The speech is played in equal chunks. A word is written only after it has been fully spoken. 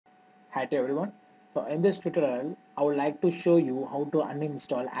Hi to everyone. So in this tutorial, I would like to show you how to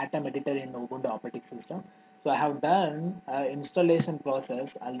uninstall Atom Editor in Ubuntu operating system. So I have done installation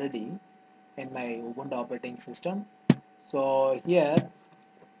process already in my Ubuntu operating system. So here,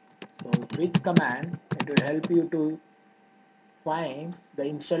 so which command it will help you to find the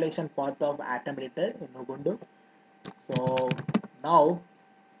installation path of Atom Editor in Ubuntu. So now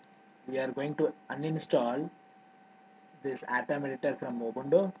we are going to uninstall this Atom Editor from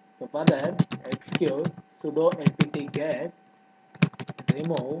Ubuntu. So for that, execute sudo apt-get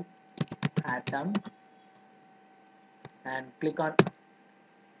remove atom and click on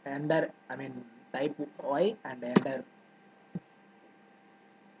enter, type Y and enter.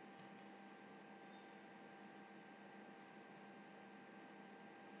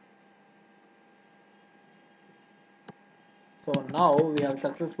 So now we have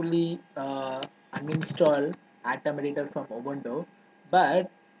successfully uninstalled atom editor from Ubuntu,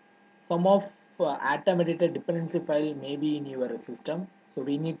 but some of atom editor dependency file may be in your system, so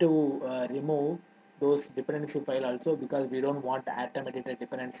we need to remove those dependency file also, because we don't want atom editor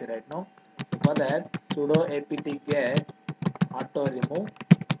dependency right now. So for that, sudo apt-get auto remove.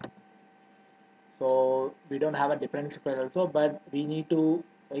 So we don't have a dependency file also, but we need to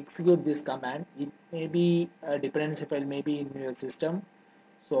execute this command. It may be a dependency file may be in your system,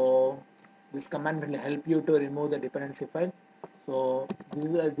 so this command will help you to remove the dependency file. So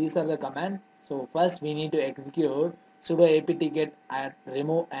these are the command. So first we need to execute sudo apt-get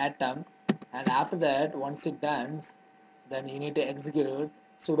remove atom, and after that, once it done, then you need to execute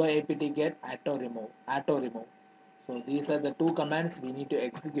sudo apt-get auto remove. So these are the two commands we need to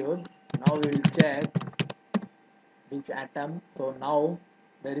execute. Now we will check which atom. So now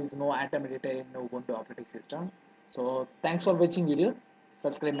there is no atom editor in Ubuntu operating system. So thanks for watching video.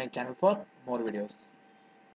 Subscribe my channel for more videos.